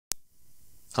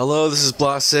Hello, this is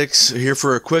Bloss6 here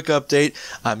for a quick update.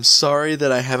 I'm sorry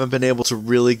that I haven't been able to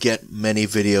really get many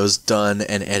videos done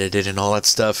and edited and all that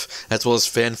stuff, as well as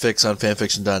fanfics on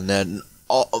fanfiction.net and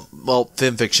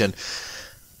fanfiction.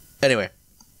 Anyway,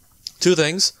 two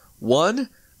things. One,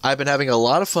 I've been having a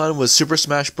lot of fun with Super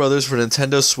Smash Bros. For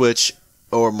Nintendo Switch,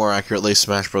 or more accurately,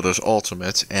 Smash Bros.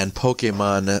 Ultimate, and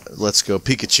Pokemon Let's Go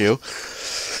Pikachu.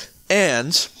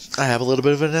 And I have a little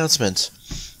bit of an announcement.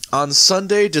 On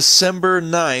Sunday, December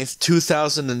 9th,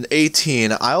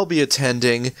 2018, I'll be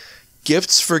attending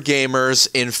Gifts for Gamers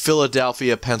in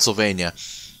Philadelphia, Pennsylvania,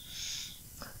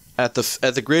 at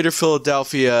the Greater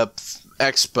Philadelphia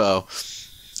Expo.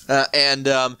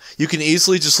 You can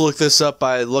easily just look this up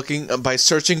by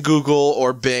searching Google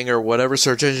or Bing or whatever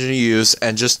search engine you use,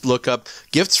 and just look up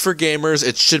Gifts for Gamers.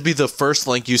 It should be the first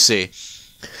link you see.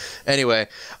 Anyway,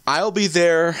 I'll be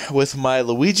there with my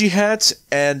Luigi hat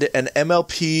and an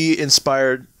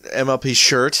MLP-inspired MLP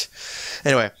shirt.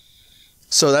 Anyway,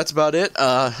 so that's about it,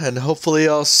 and hopefully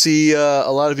I'll see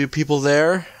a lot of you people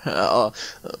there.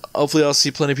 Hopefully I'll see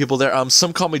plenty of people there.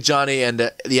 Some call me Johnny,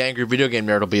 and the Angry Video Game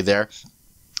Nerd will be there.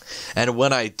 And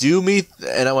when I do meet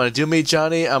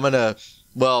Johnny, I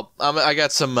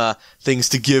got some things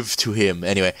to give to him.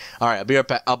 Anyway, all right,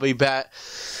 I'll be back.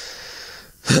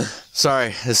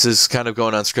 Sorry, this is kind of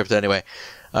going unscripted anyway.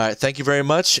 Alright, thank you very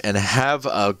much, and have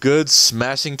a good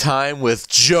smashing time with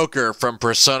Joker from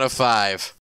Persona 5.